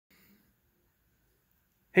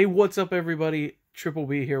Hey, what's up, everybody? Triple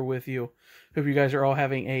B here with you. Hope you guys are all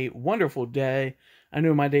having a wonderful day. I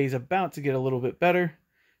know my day is about to get a little bit better.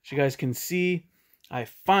 As you guys can see, I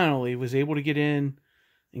finally was able to get in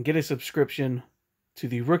and get a subscription to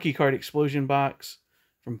the rookie card explosion box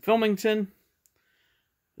from Filmington.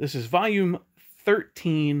 This is volume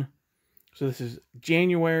 13. So this is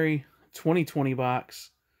January 2020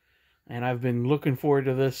 box. And I've been looking forward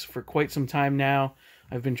to this for quite some time now.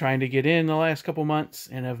 I've been trying to get in the last couple months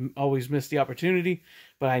and have always missed the opportunity.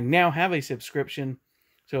 But I now have a subscription.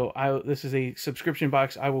 So this is a subscription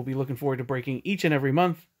box I will be looking forward to breaking each and every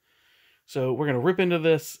month. So we're going to rip into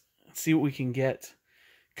this and see what we can get.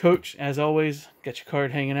 Coach, as always, got your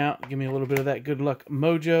card hanging out. Give me a little bit of that good luck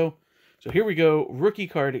mojo. So here we go. Rookie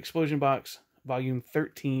card explosion box, volume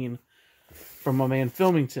 13 from my man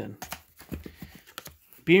Filmington.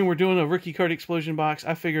 Being we're doing a rookie card explosion box,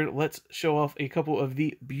 I figured let's show off a couple of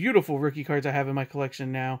the beautiful rookie cards I have in my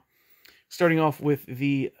collection now. Starting off with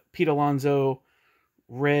the Pete Alonso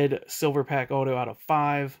red silver pack auto out of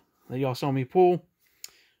 5 that y'all saw me pull.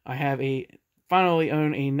 I have finally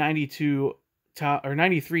own a 93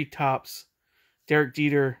 Topps Derek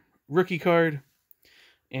Jeter rookie card.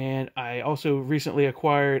 And I also recently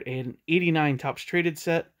acquired an 89 Topps traded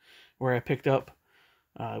set where I picked up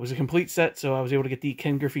it was a complete set, so I was able to get the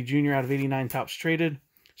Ken Griffey Jr. out of 89 Topps traded.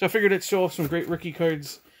 So I figured I'd show off some great rookie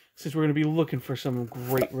cards since we're going to be looking for some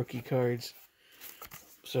great rookie cards.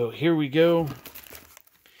 So here we go.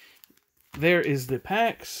 There is the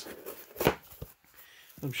packs.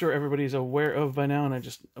 I'm sure everybody's aware of by now, and I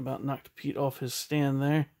just about knocked Pete off his stand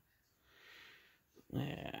there.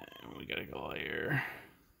 And we got to go here.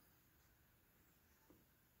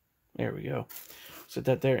 There we go. Set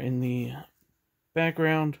that there in the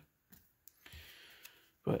background.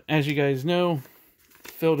 But as you guys know,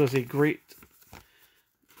 Phil does a great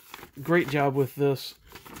job with this.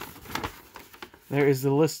 There is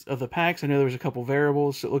the list of the packs. I know there's a couple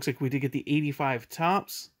variables, so it looks like we did get the 85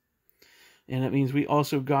 Topps, and that means we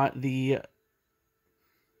also got the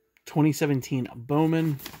 2017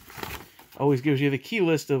 Bowman. Always gives you the key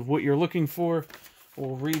list of what you're looking for.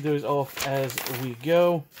 We'll read those off as we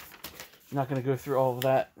go. I'm not going to go through all of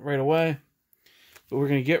that right away. But we're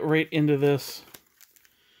going to get right into this.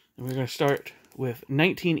 And we're going to start with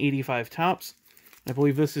 1985 Topps. I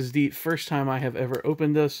believe this is the first time I have ever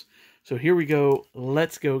opened this. So here we go.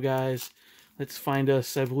 Let's go, guys. Let's find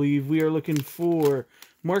us. I believe we are looking for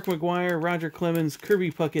Mark McGwire, Roger Clemens, Kirby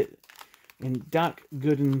Puckett, and Doc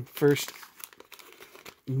Gooden first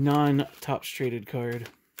non-Topps traded card.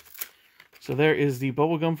 So there is the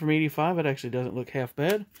bubblegum from 85. It actually doesn't look half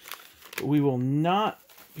bad. But we will not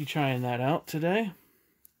be trying that out today.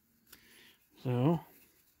 So,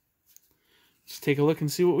 let's take a look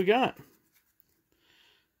and see what we got.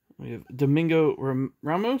 We have Domingo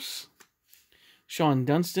Ramos, Sean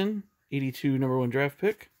Dunston, 82 #1 draft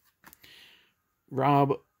pick,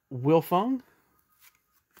 Rob Wilfong,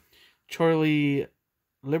 Charlie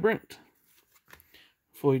Librant,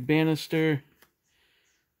 Floyd Bannister,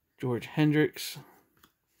 George Hendricks,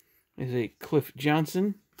 is a Cliff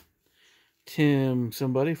Johnson, Tim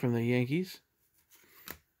somebody from the Yankees.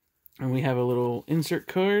 And we have a little insert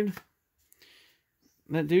card.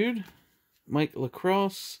 That dude, Mike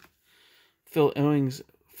Lacrosse, Phil Owings,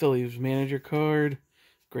 Phillies manager card,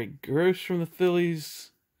 Greg Gross from the Phillies,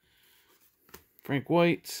 Frank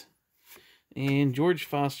White, and George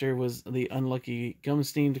Foster was the unlucky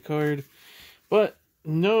gum-stained card. But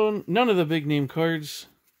none of the big name cards.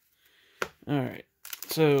 Alright,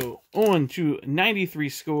 so on to 93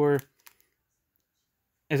 score.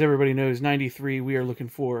 As everybody knows, 93, we are looking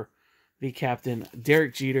for the captain,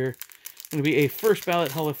 Derek Jeter. Going to be a first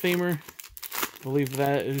ballot Hall of Famer. I believe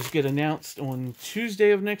that is get announced on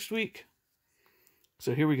Tuesday of next week.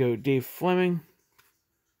 So here we go. Dave Fleming.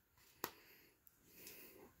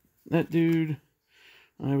 That dude.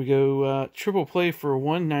 There we go. Triple play for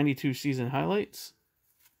 192 season highlights.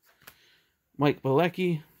 Mike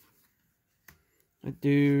Bilecki. That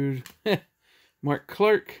dude. Mark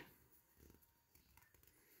Clark.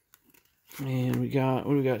 And we got,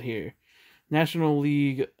 what do we got here? National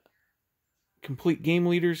League complete game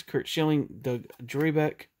leaders, Kurt Schilling, Doug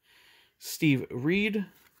Drabeck, Steve Reed,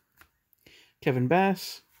 Kevin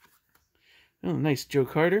Bass. Oh, nice. Joe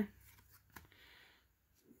Carter.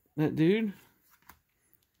 That dude.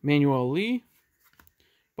 Manuel Lee.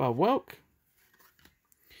 Bob Welk.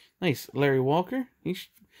 Nice. Larry Walker. He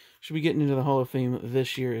should be getting into the Hall of Fame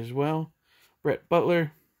this year as well. Brett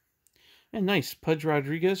Butler. And nice. Pudge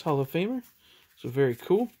Rodriguez, Hall of Famer. So very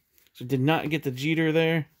cool. So did not get the Jeter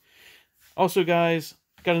there. Also, guys,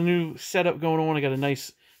 got a new setup going on. I got a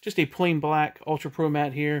nice just a plain black Ultra Pro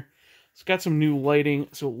matte here. It's got some new lighting,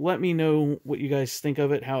 so let me know what you guys think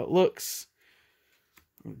of it, how it looks.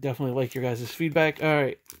 Definitely like your guys' feedback. All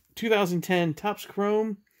right, 2010 Topps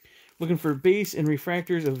Chrome. Looking for base and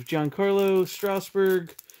refractors of Giancarlo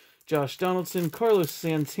Strasburg, Josh Donaldson, Carlos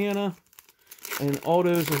Santana, and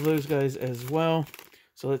autos of those guys as well.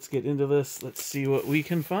 So let's get into this. Let's see what we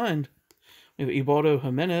can find. We have Ubaldo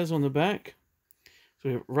Jimenez on the back. So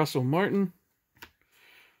we have Russell Martin,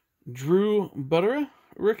 Drew Butera,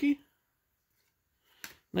 rookie.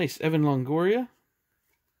 Nice, Evan Longoria,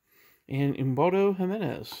 and Ubaldo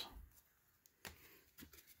Jimenez.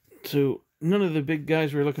 So none of the big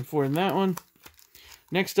guys we're looking for in that one.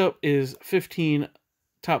 Next up is 15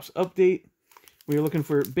 Topps Update. We are looking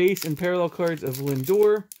for base and parallel cards of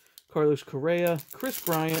Lindor, Carlos Correa, Chris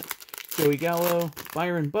Bryant, Joey Gallo,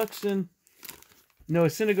 Byron Buxton, Noah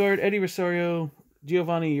Syndergaard, Eddie Rosario,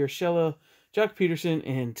 Giovanni Urshela, Jock Peterson,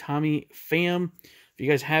 and Tommy Pham. If you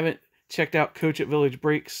guys haven't checked out Coach at Village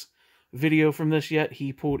Breaks video from this yet,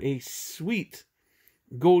 he pulled a sweet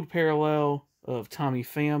gold parallel of Tommy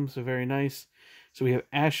Pham, so very nice. So we have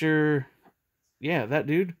Asher, yeah, that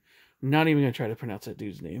dude. I'm not even going to try to pronounce that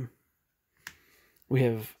dude's name. We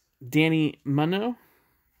have Danny Muno,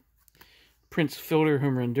 Prince Fielder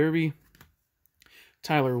Home Run Derby,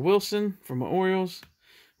 Tyler Wilson from the Orioles.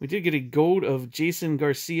 We did get a gold of Jason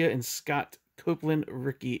Garcia and Scott Copeland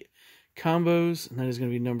rookie combos, and that is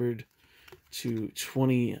going to be numbered to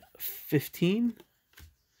 2015.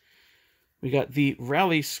 We got the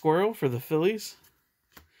Rally Squirrel for the Phillies,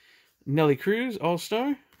 Nelly Cruz,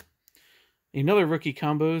 All-Star. Another rookie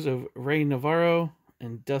combos of Ray Navarro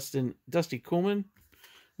and Dusty Coleman.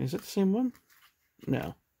 Is that the same one?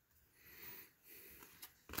 No.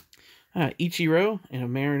 Ichiro in a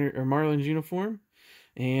Marlins uniform.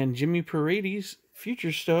 And Jimmy Paredes,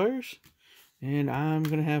 Future Stars. And I'm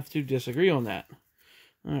going to have to disagree on that.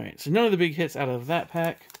 Alright, so none of the big hits out of that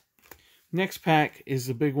pack. Next pack is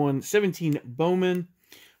the big one, 17 Bowman.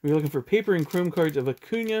 We're looking for paper and chrome cards of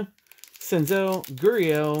Acuna, Senzel,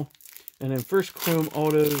 Gurriel, and then first chrome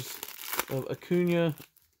autos of Acuna,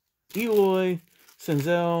 Eloy,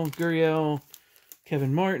 Senzel, Gurriel,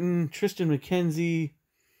 Kevin Martin, Tristan McKenzie,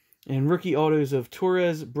 and rookie autos of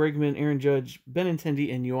Torres, Bregman, Aaron Judge,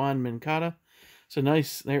 Benintendi, and Yoan Moncada. So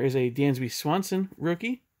nice. There is a Dansby Swanson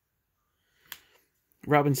rookie.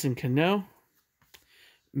 Robinson Cano,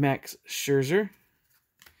 Max Scherzer,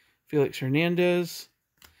 Felix Hernandez.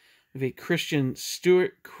 We have a Christian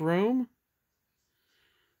Stewart Chrome.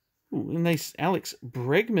 Ooh, a nice Alex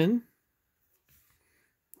Bregman.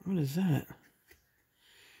 What is that?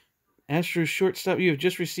 Astros shortstop. You have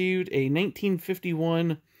just received a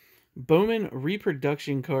 1951 Bowman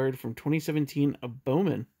reproduction card from 2017, a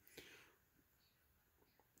Bowman.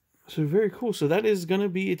 So very cool. So that is going to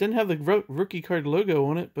be, it doesn't have the rookie card logo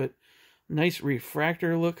on it, but nice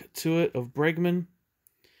refractor look to it of Bregman.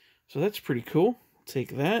 So that's pretty cool.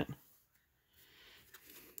 Take that.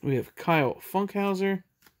 We have Kyle Funkhauser,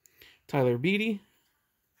 Tyler Beatty,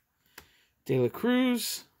 De La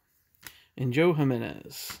Cruz, and Joe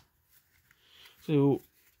Jimenez. So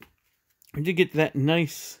we did get that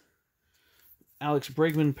nice Alex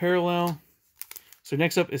Bregman parallel. So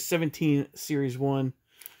next up is 17 Series 1.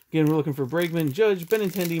 Again, we're looking for Bregman, Judge,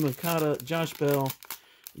 Benintendi, Moncada, Josh Bell,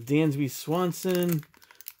 Dansby Swanson,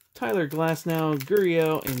 Tyler Glasnow,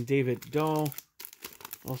 Gurriel, and David Dahl.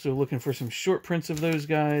 Also looking for some short prints of those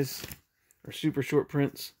guys, or super short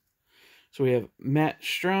prints. So we have Matt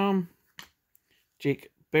Strahm,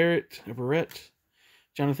 Jake Barrett,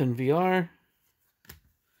 Jonathan VR,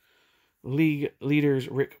 league leaders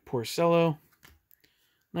Rick Porcello.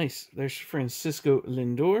 Nice. There's Francisco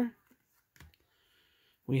Lindor.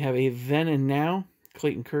 We have a Then and Now,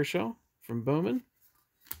 Clayton Kershaw from Bowman.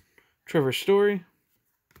 Trevor Story,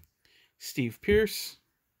 Steve Pearce,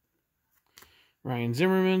 Ryan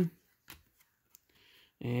Zimmerman,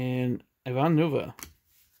 and Ivan Nova.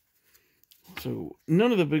 So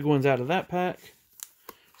none of the big ones out of that pack.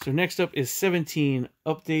 So next up is 17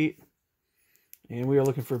 Update. And we are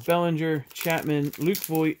looking for Bellinger, Chapman, Luke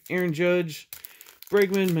Voigt, Aaron Judge,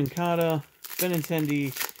 Bregman, Moncada,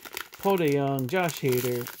 Benintendi, Paul DeJong, Josh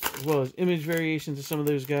Hader, as well as image variations of some of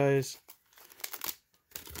those guys.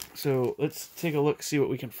 So let's take a look, see what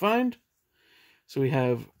we can find. So we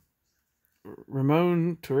have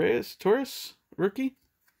Ramon Torres, rookie.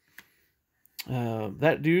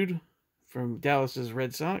 That dude from Dallas's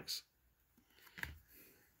Red Sox.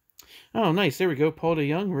 Oh, nice. There we go. Paul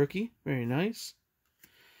DeJong, rookie. Very nice.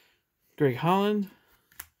 Greg Holland.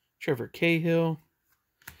 Trevor Cahill.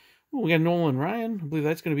 Oh, we got Nolan Ryan. I believe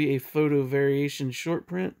that's going to be a photo variation short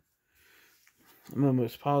print. I'm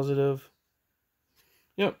almost positive.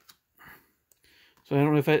 Yep. So I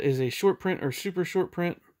don't know if that is a short print or super short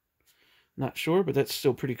print. Not sure, but that's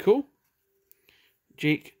still pretty cool.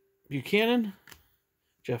 Jake Buchanan,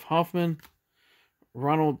 Jeff Hoffman,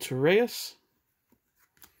 Ronald Torreyes,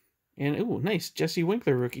 and ooh, nice Jesse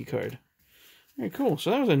Winkler rookie card. Very cool. So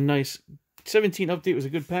that was a nice 17 update. Was a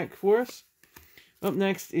good pack for us. Up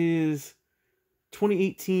next is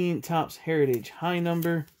 2018 Topps Heritage High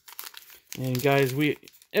Number. And guys,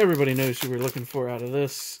 everybody knows who we're looking for out of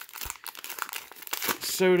this.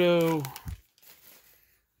 Soto,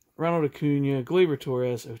 Ronald Acuna, Gleyber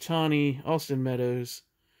Torres, Ohtani, Austin Meadows.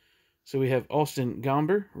 So we have Austin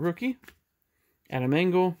Gomber, rookie. Adam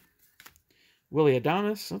Engel. Willie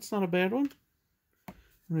Adames. That's not a bad one. I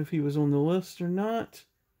don't know if he was on the list or not.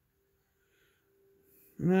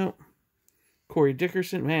 No. Corey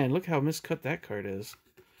Dickerson. Man, look how miscut that card is.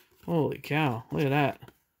 Holy cow. Look at that.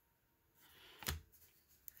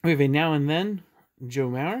 We have a Now and Then, Joe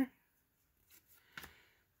Mauer.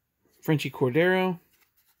 Frenchie Cordero.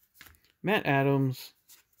 Matt Adams.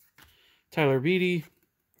 Tyler Beatty.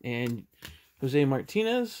 And Jose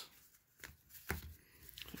Martinez.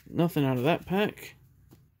 Nothing out of that pack.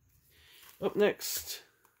 Up next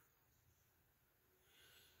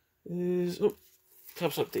is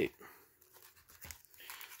Topps Update.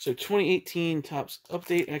 So 2018 Topps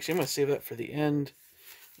Update. Actually, I'm going to save that for the end.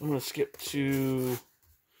 I'm going to skip to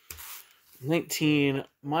 19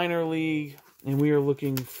 Minor League. And we are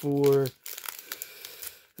looking for...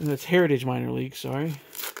 And that's Heritage Minor League, sorry.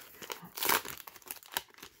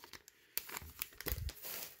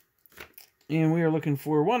 And we are looking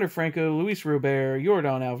for Wander Franco, Luis Robert,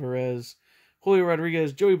 Yordan Alvarez, Julio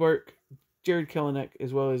Rodriguez, Joey Bart, Jared Kelenic,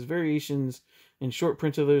 as well as variations and short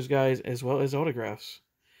prints of those guys, as well as autographs.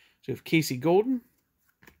 So we have Casey Golden,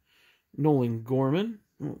 Nolan Gorman.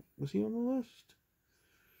 Oh, was he on the list?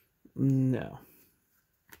 No.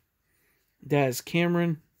 Daz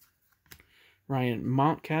Cameron, Ryan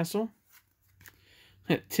Mountcastle,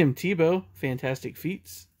 Tim Tebow, Fantastic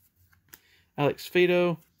Feats, Alex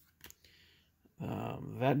Fado,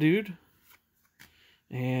 that dude,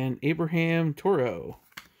 and Abraham Toro.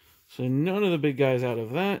 So none of the big guys out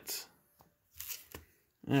of that.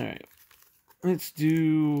 Alright. Let's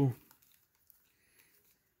do...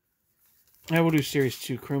 I will do Series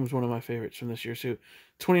 2. Chrome's one of my favorites from this year. So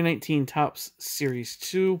 2019 Topps Series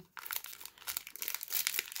 2.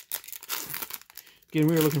 Again,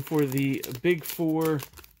 we are looking for the Big Four,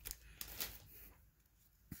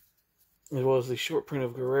 as well as the short print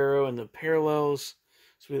of Guerrero and the parallels.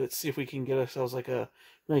 So let's see if we can get ourselves like a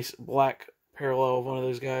nice black parallel of one of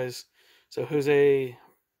those guys. So Jose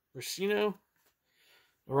Racino,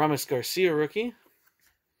 Ramos Garcia rookie,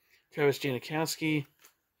 Travis Janikowski,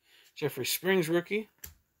 Jeffrey Springs rookie,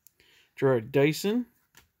 Gerard Dyson,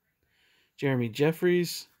 Jeremy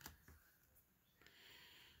Jeffries,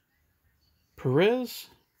 Perez,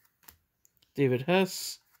 David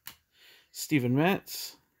Hess, Steven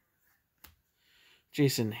Matz,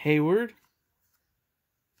 Jason Hayward,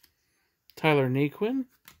 Tyler Naquin,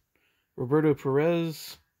 Roberto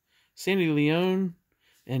Perez, Sandy Leone,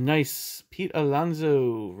 and nice Pete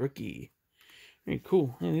Alonso rookie. Very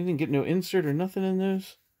cool. And they didn't get no insert or nothing in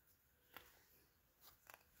those.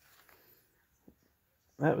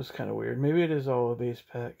 That was kind of weird. Maybe it is all a base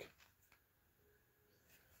pack.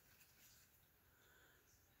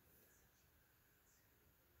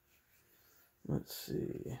 Let's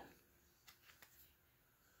see.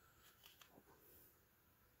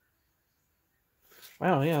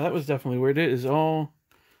 Wow, yeah, that was definitely weird. It is all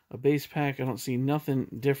a base pack. I don't see nothing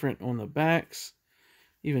different on the backs.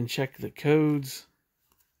 Even check the codes.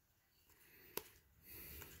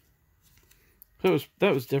 So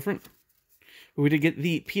that was different. But we did get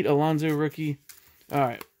the Pete Alonso rookie. All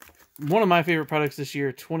right. One of my favorite products this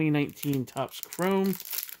year, 2019 Topps Chrome.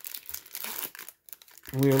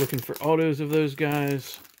 And we are looking for autos of those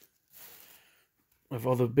guys. Of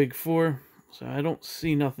all the big four. So I don't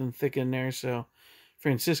see nothing thick in there. So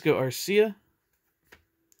Francisco Arcia.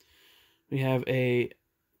 We have a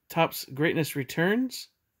Topps Greatness Returns.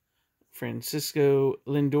 Francisco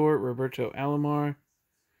Lindor, Roberto Alomar,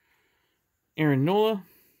 Aaron Nola,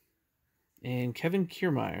 and Kevin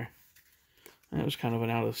Kiermaier. That was kind of an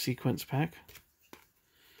out-of-sequence pack.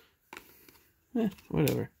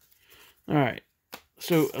 Whatever. All right.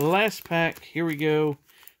 So, last pack. Here we go.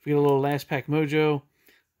 We get a little last pack mojo.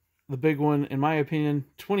 The big one, in my opinion,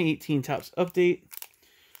 2018 Topps Update.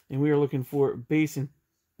 And we are looking for base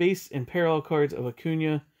and parallel cards of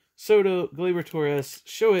Acuna, Soto, Gleyber Torres,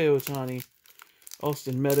 Shohei Ohtani,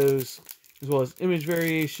 Austin Meadows, as well as image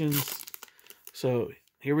variations. So,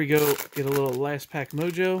 here we go. Get a little last pack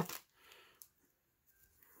mojo.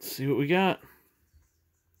 Let's see what we got.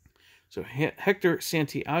 So Hector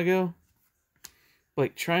Santiago,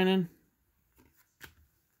 Blake Trinan.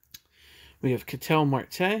 We have Ketel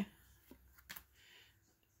Marte,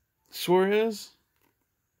 Suarez.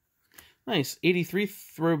 Nice 83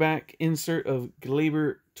 throwback insert of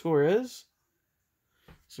Gleyber Torres.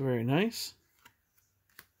 So very nice.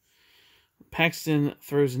 Paxton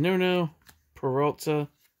throws no. Peralta,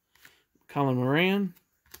 Colin Moran,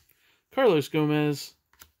 Carlos Gomez,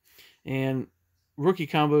 and rookie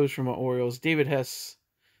combos from our Orioles, David Hess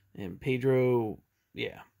and Pedro.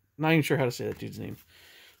 Yeah, not even sure how to say that dude's name.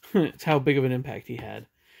 It's how big of an impact he had.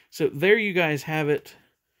 So there you guys have it.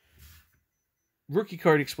 Rookie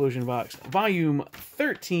Card Explosion Box, Volume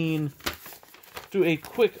 13. Do a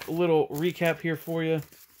quick little recap here for you.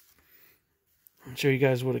 I'll show you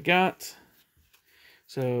guys what I got.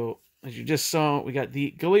 So, as you just saw, we got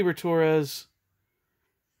the Gleyber Torres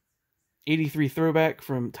 83 throwback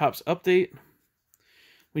from Topps Update.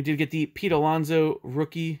 We did get the Pete Alonso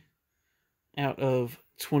rookie out of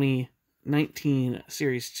 2019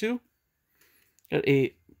 Series 2. Got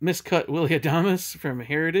a miscut Willy Adames from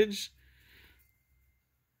Heritage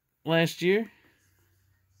last year.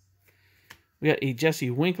 We got a Jesse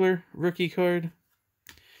Winkler rookie card.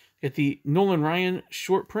 Got the Nolan Ryan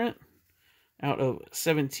short print out of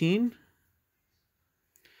 17.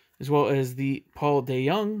 As well as the Paul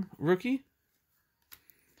DeJong rookie.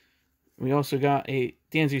 We also got a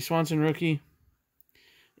Dansby Swanson rookie.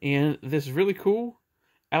 And this really cool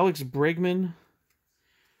Alex Bregman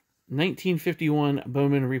 1951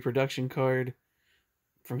 Bowman reproduction card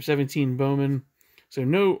from 17 Bowman. So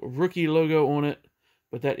no rookie logo on it,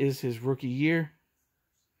 but that is his rookie year.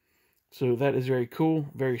 So that is very cool.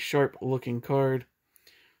 Very sharp looking card.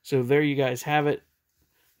 So there you guys have it.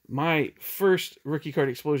 My first Rookie Card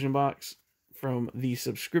Explosion box from the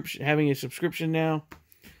subscription, having a subscription now.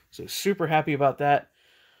 So super happy about that.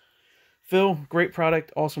 Phil, great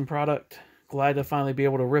product, awesome product. Glad to finally be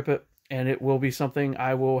able to rip it. And it will be something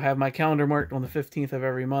I will have my calendar marked on the 15th of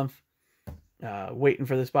every month. Waiting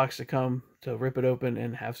for this box to come to rip it open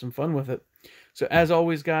and have some fun with it. So as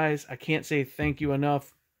always, guys, I can't say thank you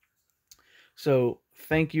enough. So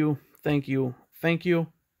thank you, thank you, thank you.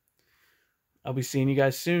 I'll be seeing you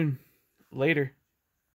guys soon. Later.